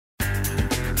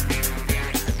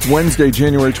Wednesday,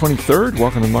 January 23rd.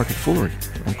 Welcome to Market Foolery.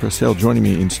 I'm Chris Hale. Joining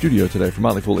me in studio today from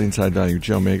Motley Fool Inside Value,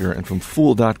 Joe Mager, and from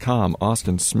Fool.com,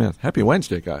 Austin Smith. Happy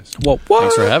Wednesday, guys. Well,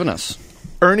 thanks for having us.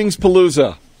 Earnings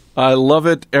Palooza. I love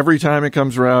it every time it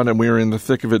comes around, and we are in the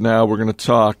thick of it now. We're going to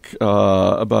talk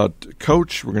about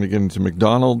Coach. We're going to get into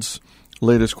McDonald's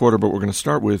latest quarter, but we're going to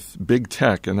start with big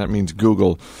tech, and that means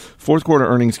Google. Fourth quarter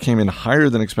earnings came in higher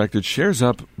than expected. Shares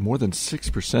up more than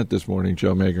 6% this morning,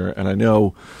 Joe Mager, and I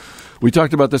know we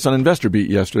talked about this on Investor Beat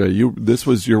yesterday. This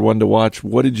was your one to watch.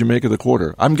 What did you make of the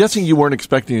quarter? I'm guessing you weren't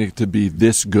expecting it to be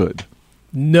this good.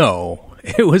 No,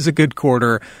 it was a good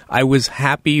quarter. I was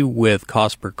happy with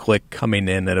cost per click coming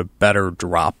in at a better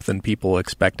drop than people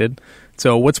expected.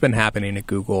 So what's been happening at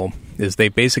Google is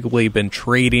they've basically been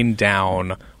trading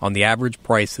down on the average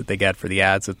price that they get for the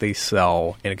ads that they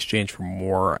sell in exchange for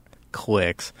more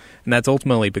clicks. And that's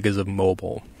ultimately because of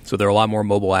mobile. So there are a lot more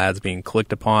mobile ads being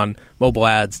clicked upon. Mobile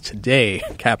ads today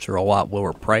capture a lot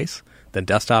lower price than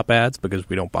desktop ads because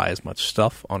we don't buy as much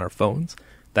stuff on our phones.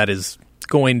 That is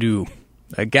going to,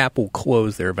 a gap will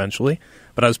close there eventually.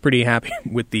 But I was pretty happy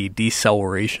with the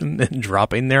deceleration and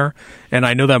dropping there. And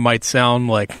I know that might sound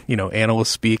like,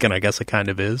 analyst speak, and I guess it kind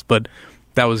of is. But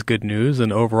that was good news.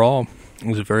 And overall, it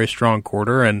was a very strong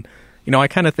quarter. And, I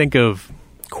kind of think of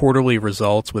quarterly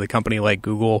results with a company like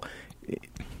Google.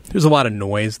 There's a lot of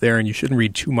noise there, and you shouldn't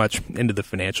read too much into the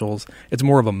financials. It's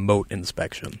more of a moat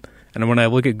inspection. And when I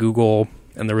look at Google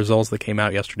and the results that came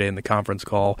out yesterday in the conference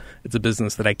call, it's a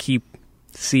business that I keep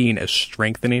seeing as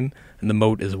strengthening, and the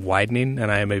moat is widening,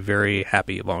 and I am a very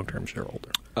happy long-term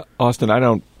shareholder. Austin, I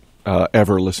don't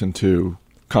ever listen to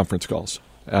conference calls.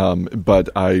 But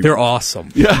they're awesome.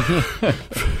 Yeah.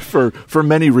 For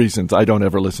many reasons, I don't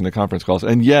ever listen to conference calls.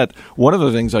 And yet, one of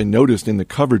the things I noticed in the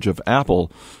coverage of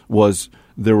Apple was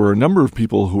there were a number of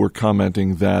people who were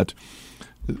commenting that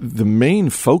the main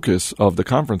focus of the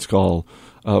conference call,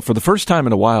 for the first time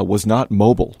in a while, was not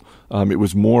mobile. It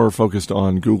was more focused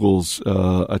on Google's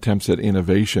attempts at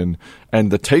innovation. And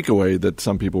the takeaway that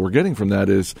some people were getting from that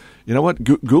is, you know what,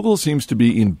 Google seems to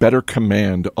be in better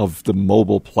command of the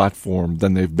mobile platform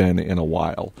than they've been in a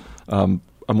while. I'm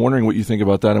wondering what you think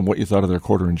about that and what you thought of their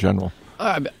quarter in general.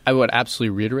 I would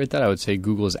absolutely reiterate that. I would say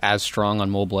Google is as strong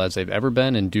on mobile as they've ever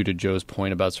been, and due to Joe's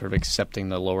point about sort of accepting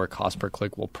the lower cost per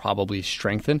click will probably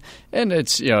strengthen. And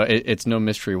it's it's no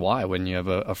mystery why. When you have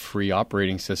a free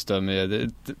operating system,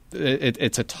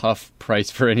 it's a tough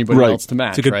price for anybody else to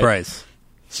match. It's a good price.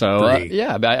 So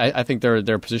I think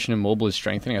their position in mobile is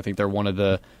strengthening. I think they're one of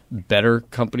the better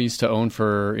companies to own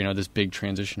for this big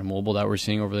transition to mobile that we're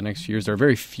seeing over the next few years. There are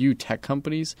very few tech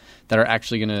companies that are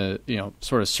actually going to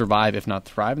sort of survive, if not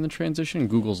thrive, in the transition.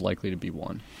 Google's likely to be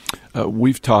one.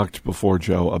 We've talked before,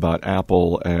 Joe, about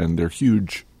Apple and their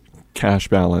huge cash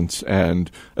balance and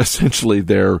essentially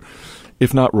their,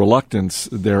 if not reluctance,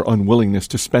 their unwillingness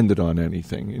to spend it on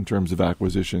anything in terms of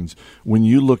acquisitions. When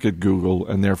you look at Google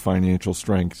and their financial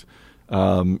strength,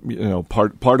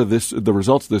 part of this, the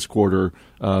results this quarter,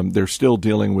 they're still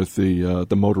dealing with the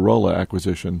Motorola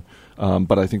acquisition,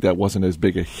 but I think that wasn't as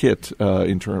big a hit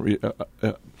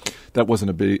that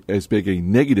wasn't as big a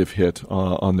negative hit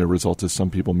on their results as some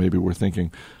people maybe were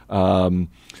thinking.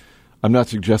 I'm not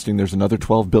suggesting there's another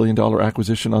 $12 billion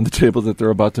acquisition on the table that they're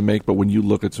about to make, but when you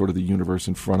look at sort of the universe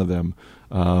in front of them,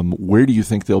 where do you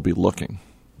think they'll be looking?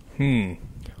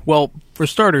 Well, for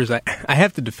starters, I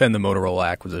have to defend the Motorola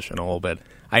acquisition a little bit.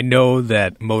 I know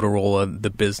that Motorola, the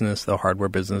business, the hardware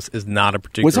business, is not a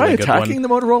particularly good one. Was I attacking the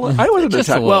Motorola? I wasn't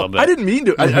attacking. Well, I didn't mean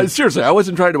to. Seriously, I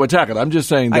wasn't trying to attack it. I'm just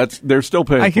saying they're still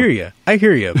paying. I hear you,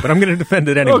 but I'm going to defend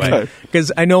it anyway.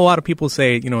 Because I know a lot of people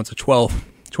say, it's a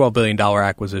 $12 billion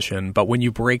acquisition, but when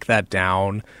you break that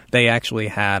down, they actually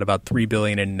had about $3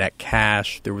 billion in net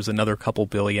cash. There was another couple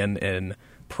billion in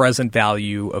present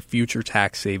value of future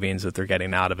tax savings that they're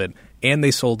getting out of it, and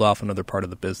they sold off another part of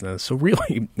the business. So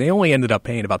really, they only ended up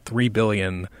paying about $3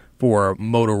 billion for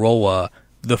Motorola,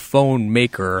 the phone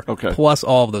maker, plus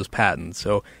all of those patents.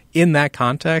 So in that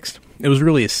context, it was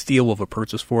really a steal of a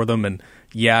purchase for them. And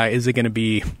yeah, is it going to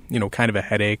be, kind of a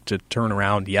headache to turn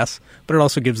around? Yes, but it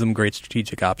also gives them great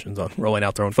strategic options on rolling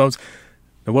out their own phones.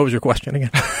 Now, what was your question again?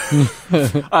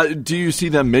 Do you see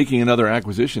them making another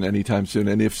acquisition anytime soon?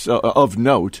 And if so, of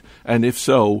note, and if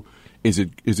so, is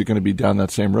it going to be down that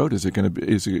same road? Is it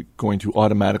going to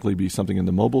automatically be something in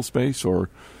the mobile space, or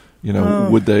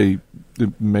Would they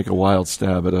make a wild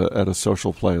stab at a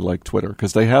social play like Twitter?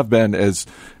 Because they have been,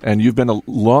 and you've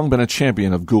long been a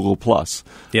champion of Google Plus.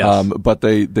 Yes. But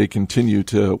they continue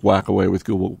to whack away with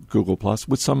Google Plus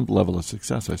with some level of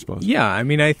success, I suppose. Yeah, I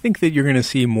mean, I think that you're going to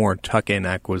see more tuck-in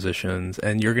acquisitions,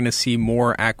 and you're going to see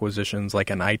more acquisitions like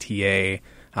an ITA,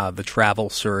 the travel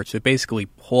search, that basically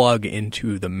plug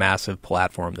into the massive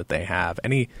platform that they have.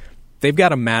 They've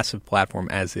got a massive platform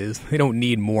as is. They don't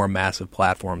need more massive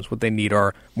platforms. What they need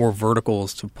are more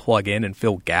verticals to plug in and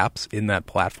fill gaps in that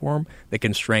platform that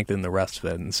can strengthen the rest of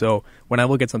it. And so when I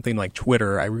look at something like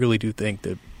Twitter, I really do think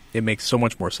that it makes so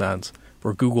much more sense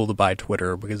for Google to buy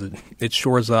Twitter because it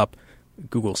shores up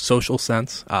Google's social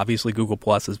sense. Obviously, Google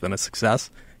Plus has been a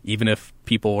success. Even if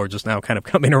people are just now kind of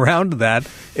coming around to that,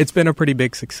 it's been a pretty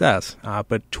big success.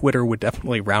 But Twitter would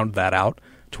definitely round that out.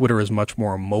 Twitter is much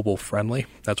more mobile friendly.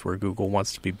 That's where Google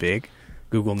wants to be big.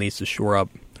 Google needs to shore up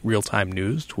real-time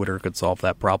news. Twitter could solve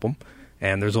that problem.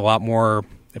 And there's a lot more,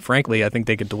 frankly, I think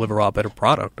they could deliver a lot better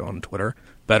product on Twitter,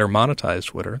 better monetize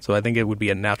Twitter. So I think it would be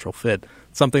a natural fit,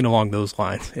 something along those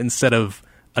lines, instead of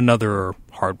another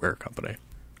hardware company.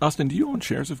 Austin, do you own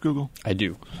shares of Google? I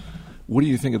do. What do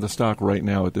you think of the stock right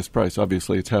now at this price?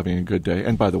 Obviously, it's having a good day.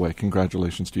 And by the way,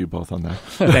 congratulations to you both on that.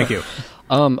 Thank you.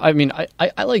 I mean,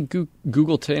 I like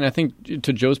Google today, and I think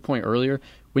to Joe's point earlier,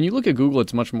 when you look at Google,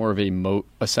 it's much more of a moat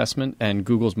assessment, and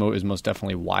Google's moat is most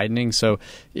definitely widening. So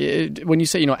when you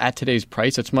say, at today's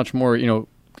price, it's much more,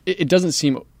 it doesn't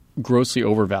seem grossly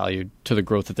overvalued to the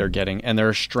growth that they're getting, and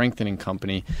they're a strengthening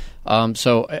company.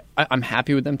 So I'm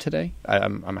happy with them today.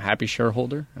 I'm a happy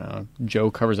shareholder. Joe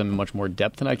covers them in much more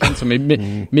depth than I can, so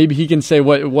maybe he can say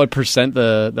what percent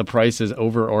the price is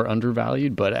over or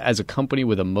undervalued. But as a company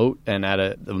with a moat and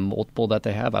at the multiple that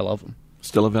they have, I love them.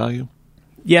 Still a value?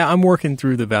 Yeah, I'm working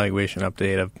through the valuation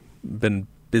update. I've been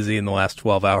busy in the last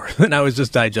 12 hours, and I was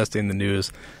just digesting the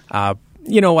news. I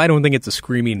don't think it's a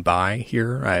screaming buy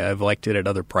here. I've liked it at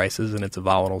other prices, and it's a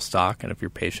volatile stock. And if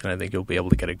you're patient, I think you'll be able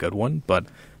to get a good one. But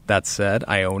that said,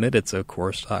 I own it. It's a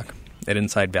core stock at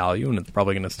inside value, and it's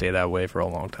probably going to stay that way for a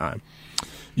long time.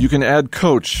 You can add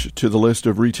Coach to the list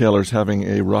of retailers having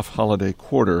a rough holiday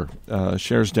quarter.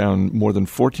 Shares down more than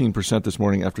 14% this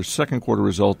morning after second quarter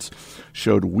results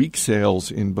showed weak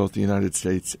sales in both the United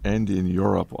States and in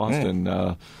Europe.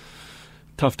 Austin,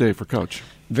 tough day for Coach.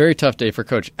 Very tough day for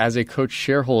Coach. As a Coach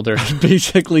shareholder, it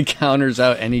basically counters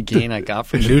out any gain I got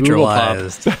from the Google pop.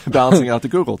 Balancing out the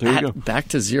Google. There you go. Back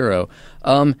to zero.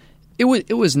 It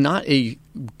was not a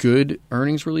good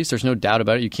earnings release. There's no doubt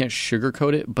about it. You can't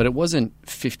sugarcoat it, but it wasn't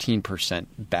 15%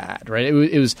 bad, right?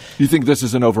 It was. You think this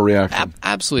is an overreaction?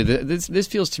 Absolutely. This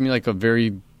feels to me like a very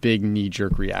big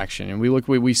knee-jerk reaction. And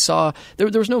we saw there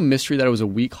was no mystery that it was a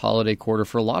weak holiday quarter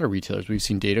for a lot of retailers. We've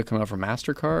seen data come out from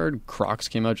MasterCard. Crocs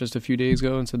came out just a few days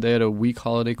ago and said they had a weak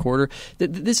holiday quarter.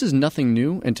 This is nothing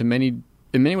new, and in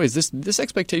many ways, this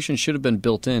expectation should have been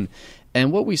built in.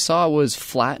 And what we saw was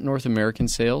flat North American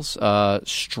sales,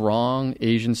 strong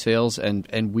Asian sales,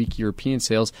 and weak European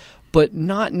sales, but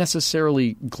not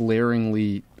necessarily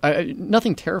glaringly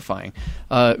nothing terrifying.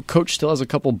 Coach still has a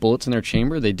couple bullets in their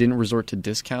chamber. They didn't resort to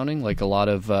discounting like a lot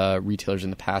of retailers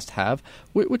in the past have,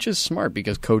 which is smart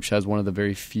because Coach has one of the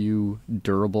very few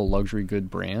durable luxury good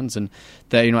brands, and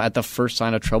that at the first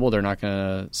sign of trouble, they're not going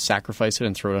to sacrifice it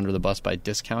and throw it under the bus by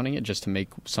discounting it just to make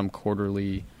some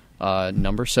quarterly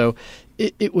number. So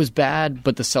it was bad,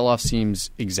 but the sell-off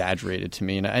seems exaggerated to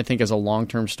me. And I think as a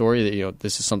long-term story, that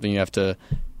this is something you have to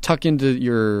tuck into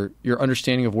your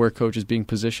understanding of where Coach is being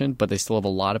positioned, but they still have a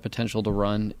lot of potential to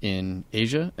run in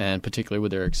Asia, and particularly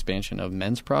with their expansion of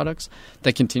men's products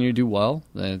that continue to do well.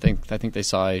 I think they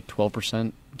saw a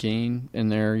 12% gain in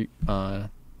their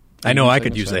I know I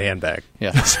could use a handbag.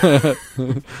 Yeah.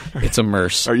 It's a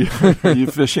Merce. Are you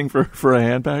fishing for a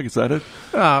handbag? Is that it?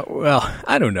 Well,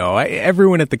 I don't know.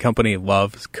 Everyone at the company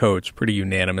loves Coach pretty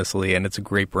unanimously, and it's a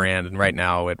great brand. And right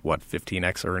now at,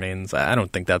 15x earnings, I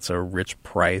don't think that's a rich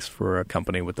price for a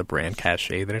company with the brand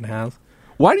cachet that it has.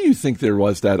 Why do you think there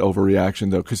was that overreaction,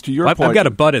 though? Because to your point... I've got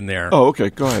a but in there. Oh, okay.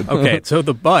 Go ahead. Okay, so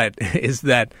the but is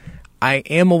that I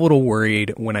am a little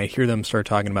worried when I hear them start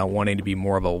talking about wanting to be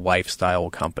more of a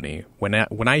lifestyle company. When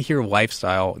I hear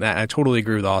lifestyle, I totally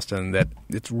agree with Austin that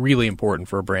it's really important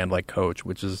for a brand like Coach,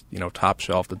 which is top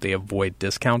shelf, that they avoid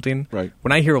discounting. Right.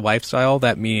 When I hear lifestyle,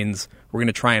 that means we're going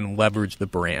to try and leverage the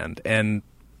brand. And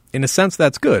in a sense,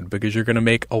 that's good because you're going to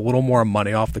make a little more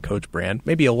money off the Coach brand,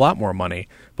 maybe a lot more money.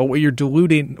 But what you're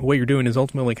doing is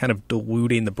ultimately kind of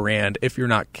diluting the brand if you're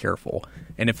not careful.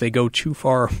 And if they go too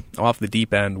far off the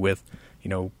deep end with,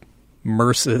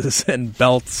 Merces and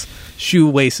belts,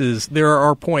 shoelaces. There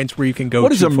are points where you can go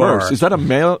What is too a far. merce? Is that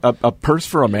a purse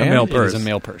for a man? A male It purse. is a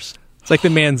male purse. It's like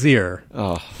the manzier.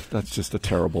 Oh, that's just a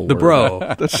terrible The word. bro.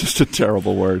 That's just a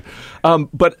terrible word.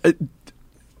 But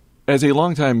as a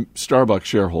longtime Starbucks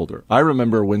shareholder, I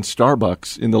remember when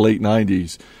Starbucks in the late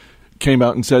 90s came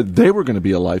out and said they were going to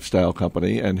be a lifestyle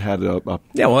company and had a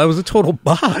Yeah, well, that was a total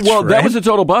botch. well, that right? was a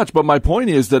total botch. But my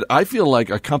point is that I feel like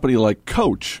a company like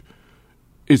Coach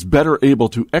is better able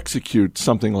to execute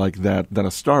something like that than a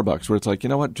Starbucks, where it's like, you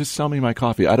know what, just sell me my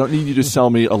coffee. I don't need you to sell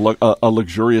me a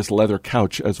luxurious leather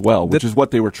couch as well, which is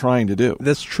what they were trying to do.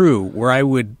 That's true. Where I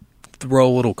would throw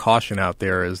a little caution out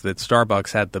there is that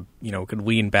Starbucks had could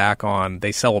lean back on,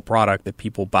 they sell a product that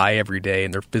people buy every day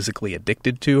and they're physically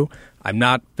addicted to. I'm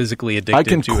not physically addicted I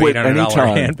can to quit $800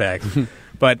 anytime. handbags.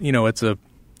 But, it's a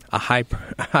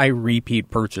high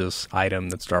repeat purchase item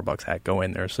that Starbucks had go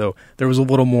in there. So there was a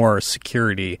little more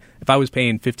security. If I was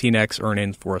paying 15x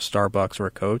earnings for a Starbucks or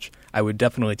a Coach, I would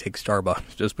definitely take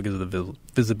Starbucks just because of the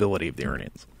visibility of the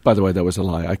earnings. By the way, that was a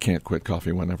lie. I can't quit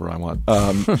coffee whenever I want.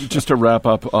 Just to wrap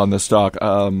up on the stock,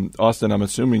 Austin, I'm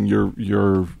assuming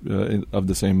you're of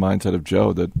the same mindset of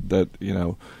Joe that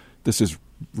this is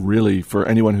really, for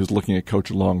anyone who's looking at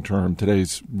Coach long term,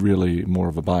 today's really more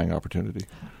of a buying opportunity.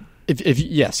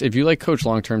 If you like Coach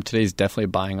long term, today's definitely a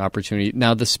buying opportunity.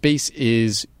 Now the space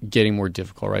is getting more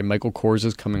difficult, right? Michael Kors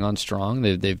is coming on strong.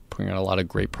 They've put out a lot of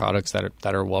great products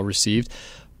that are well received.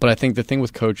 But I think the thing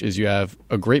with Coach is you have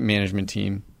a great management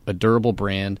team, a durable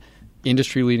brand,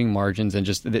 industry leading margins, and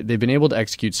just they've been able to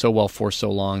execute so well for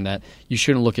so long that you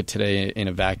shouldn't look at today in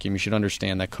a vacuum. You should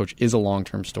understand that Coach is a long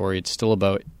term story. It's still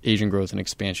about Asian growth and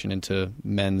expansion into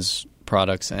men's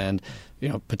products and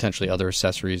potentially other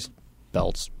accessories,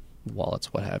 belts,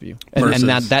 wallets, what have you, and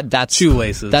that's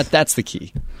shoelaces. That's the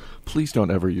key. Please don't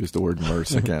ever use the word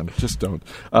merce again. Just don't.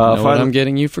 Know what I'm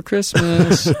getting you for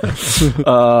Christmas.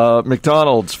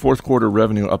 McDonald's fourth quarter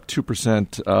revenue up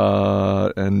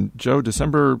 2%. And Joe,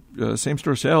 December same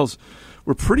store sales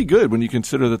were pretty good when you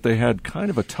consider that they had kind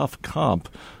of a tough comp.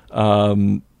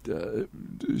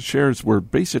 Shares were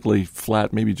basically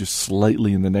flat, maybe just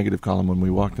slightly in the negative column when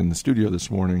we walked in the studio this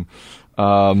morning.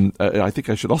 I think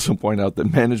I should also point out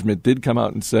that management did come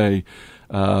out and say,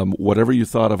 whatever you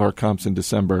thought of our comps in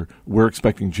December, we're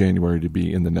expecting January to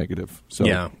be in the negative. So,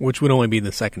 yeah, which would only be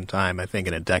the second time, I think,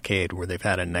 in a decade where they've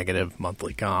had a negative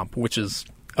monthly comp, which is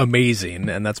amazing.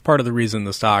 And that's part of the reason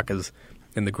the stock is,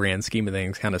 in the grand scheme of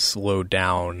things, kind of slowed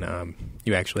down.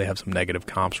 You actually have some negative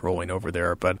comps rolling over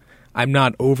there. But I'm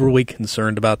not overly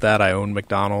concerned about that. I own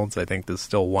McDonald's. I think this is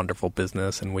still a wonderful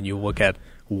business. And when you look at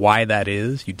why that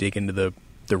is, you dig into the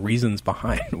reasons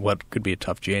behind what could be a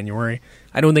tough January.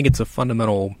 I don't think it's a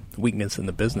fundamental weakness in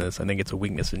the business. I think it's a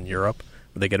weakness in Europe,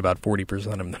 where they get about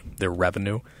 40% of their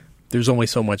revenue. There's only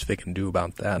so much they can do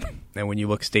about that. And when you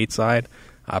look stateside,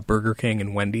 Burger King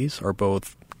and Wendy's are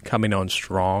both coming on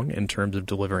strong in terms of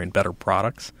delivering better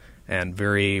products and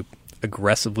very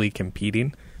aggressively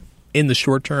competing. In the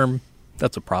short term,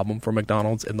 that's a problem for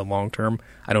McDonald's. In the long term,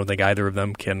 I don't think either of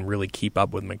them can really keep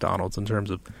up with McDonald's in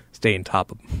terms of staying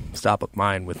top of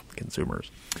mind with consumers.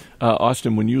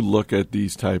 Austin, when you look at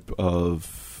these type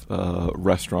of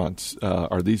restaurants,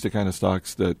 are these the kind of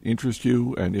stocks that interest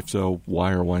you? And if so,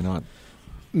 why or why not?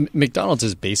 McDonald's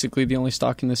is basically the only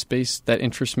stock in this space that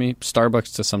interests me.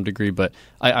 Starbucks to some degree, but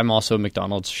I'm also a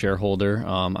McDonald's shareholder.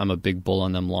 I'm a big bull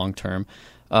on them long term.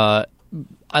 I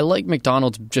like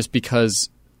McDonald's just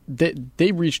because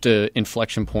they reached an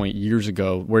inflection point years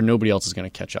ago where nobody else is going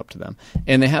to catch up to them.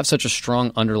 And they have such a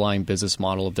strong underlying business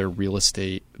model of their real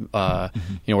estate, where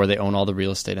they own all the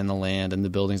real estate and the land and the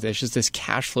buildings. It's just this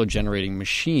cash flow generating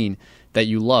machine that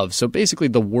you love. So basically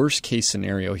the worst case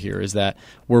scenario here is that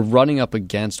we're running up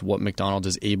against what McDonald's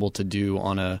is able to do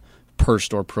on a per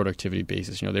store productivity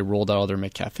basis. They rolled out all their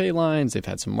McCafe lines. They've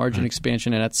had some margin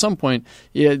expansion, and at some point,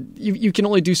 you can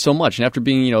only do so much. And after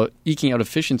being eking out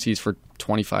efficiencies for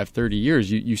 25, 30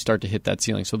 years, you start to hit that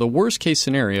ceiling. So the worst case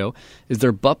scenario is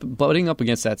they're butting up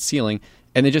against that ceiling,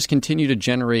 and they just continue to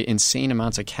generate insane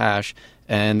amounts of cash.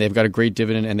 And they've got a great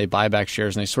dividend, and they buy back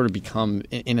shares, and they sort of become,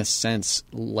 in a sense,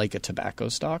 like a tobacco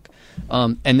stock.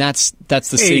 And that's the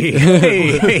safety.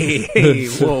 Hey,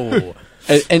 whoa.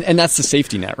 And that's the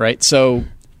safety net, right? So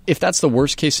if that's the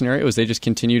worst case scenario, is they just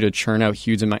continue to churn out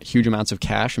huge amounts of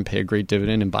cash and pay a great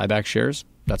dividend and buy back shares,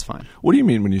 that's fine. What do you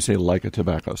mean when you say like a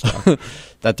tobacco stock?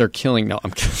 That they're killing. No,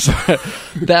 I'm sorry.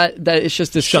 that it's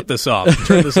just this. Shut this off.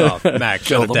 Turn this off. Mac,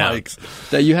 shut it down.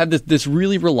 That you have this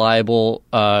really reliable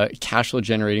cash flow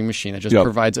generating machine that just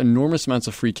provides enormous amounts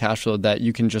of free cash flow that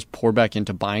you can just pour back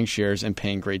into buying shares and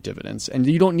paying great dividends. And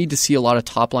you don't need to see a lot of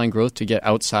top line growth to get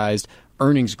outsized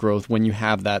earnings growth when you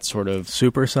have that sort of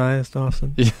supersized,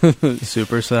 Austin.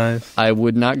 Supersized. I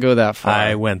would not go that far.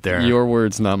 I went there. Your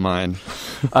words, not mine.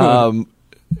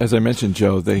 As I mentioned,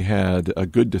 Joe, they had a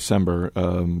good December,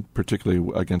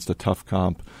 particularly against a tough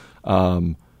comp.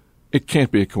 It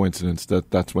can't be a coincidence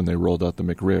that that's when they rolled out the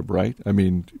McRib, right? I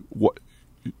mean,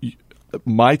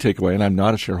 my takeaway, and I'm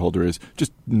not a shareholder, is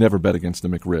just never bet against the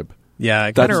McRib. Yeah,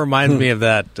 it kind of reminds me of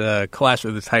that Clash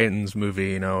of the Titans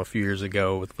movie, a few years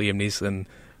ago with Liam Neeson.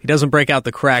 He doesn't break out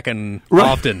the Kraken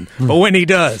often, but when he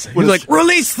does, he's like,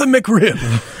 release the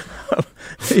McRib.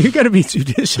 You got to be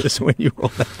judicious when you roll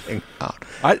that thing out.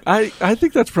 I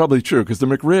think that's probably true because the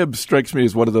McRib strikes me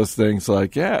as one of those things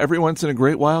like, yeah, every once in a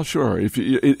great while, sure.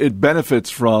 It benefits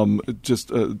from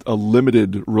just a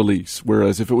limited release,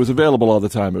 whereas if it was available all the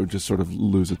time, it would just sort of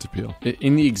lose its appeal.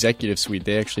 In the executive suite,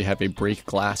 they actually have a break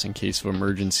glass in case of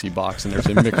emergency box, and there's a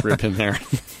McRib in there.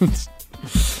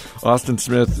 Austin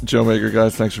Smith, Joe Magyer,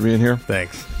 guys, thanks for being here.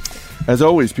 Thanks. As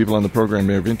always, people on the program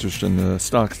may have interest in the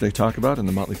stocks they talk about, and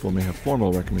the Motley Fool may have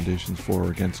formal recommendations for or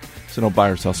against. So don't buy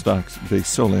or sell stocks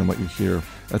based solely on what you hear.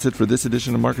 That's it for this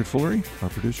edition of Market Foolery. Our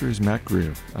producer is Matt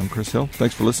Greer. I'm Chris Hill.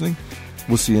 Thanks for listening.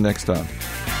 We'll see you next time.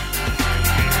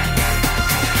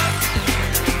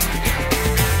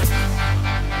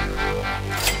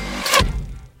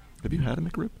 Have you had a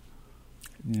McRib?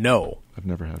 No. I've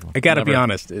never had one. I got to be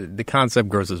honest. The concept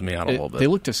grosses me out a little bit. They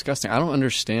look disgusting. I don't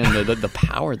understand the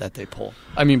power that they pull.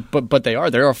 I mean, but they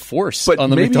are. They're a force on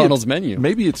the McDonald's menu.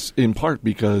 Maybe it's in part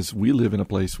because we live in a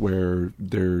place where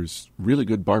there's really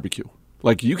good barbecue.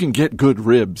 Like, you can get good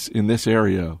ribs in this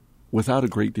area without a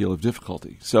great deal of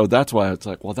difficulty. So that's why it's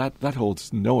like, well, that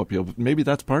holds no appeal. But maybe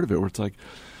that's part of it where it's like,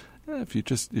 if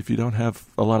you don't have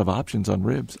a lot of options on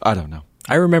ribs, I don't know.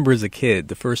 I remember as a kid,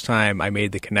 the first time I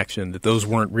made the connection that those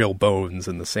weren't real bones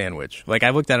in the sandwich. Like,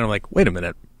 I looked at it and I'm like, wait a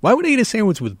minute. Why would I eat a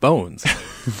sandwich with bones?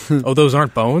 Oh, those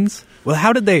aren't bones? Well,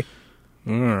 how did they...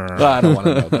 I don't want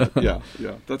to know that.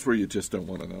 Yeah. That's where you just don't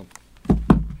want to know.